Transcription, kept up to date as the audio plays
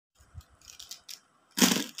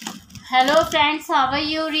Hello friends, how are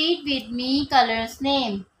you? Read with me colors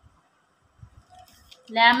name.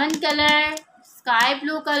 Lemon color, sky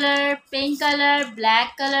blue color, pink color,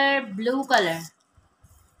 black color, blue color.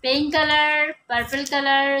 Pink color, purple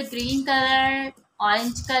color, green color,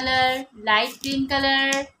 orange color, light green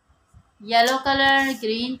color, yellow color,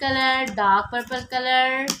 green color, dark purple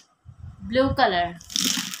color, blue color.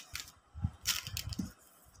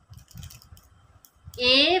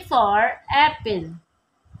 A for apple.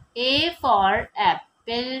 A for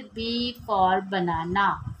apple, B for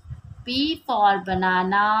banana. B for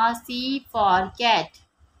banana, C for cat.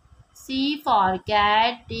 C for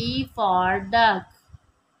cat, D for duck.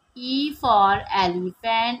 E for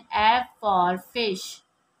elephant, F for fish.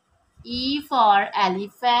 E for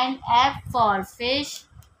elephant, F for fish.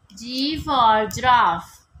 G for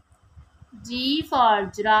giraffe. G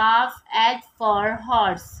for giraffe, H for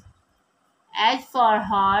horse. H for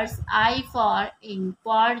horse, I for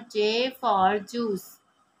import, J for juice.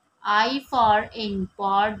 I for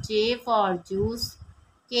import, J for juice,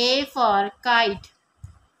 K for kite.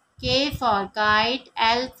 K for kite,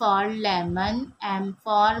 L for lemon, M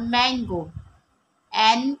for mango.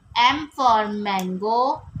 M for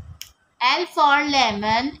mango, L for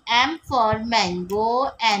lemon, M for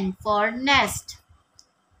mango, N for nest.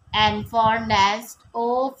 N for nest,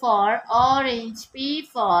 O for orange, P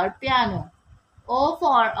for piano. O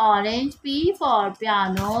for orange, P for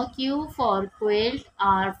piano, Q for quilt,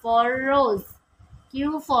 R for rose.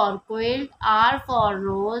 Q for quilt, R for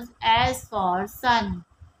rose, S for sun.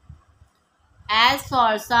 S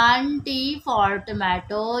for sun, T for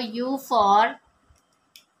tomato, U for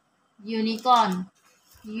unicorn.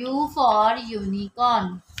 U for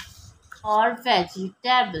unicorn or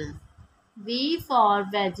vegetable. V for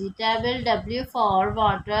vegetable, W for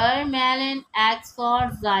watermelon, X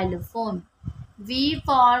for xylophone. V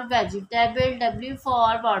for vegetable, W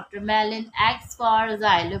for watermelon, X for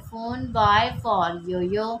xylophone, Y for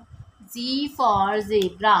yo-yo, Z for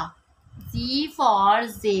zebra. Z for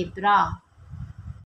zebra.